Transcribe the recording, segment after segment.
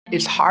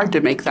It's hard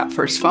to make that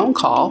first phone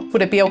call.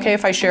 Would it be okay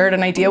if I shared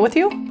an idea with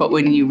you? But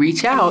when you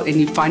reach out and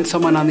you find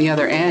someone on the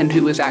other end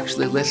who is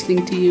actually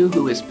listening to you,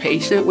 who is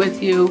patient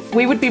with you,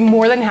 we would be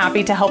more than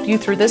happy to help you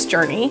through this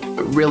journey.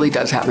 It really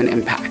does have an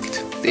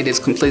impact. It is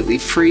completely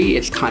free,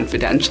 it's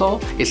confidential,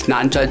 it's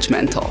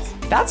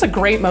non-judgmental. That's a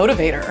great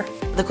motivator.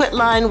 The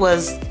Quitline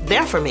was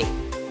there for me.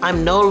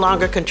 I'm no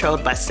longer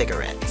controlled by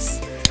cigarettes.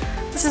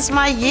 This is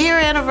my year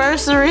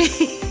anniversary.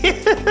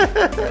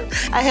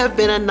 I have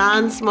been a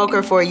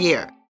non-smoker for a year.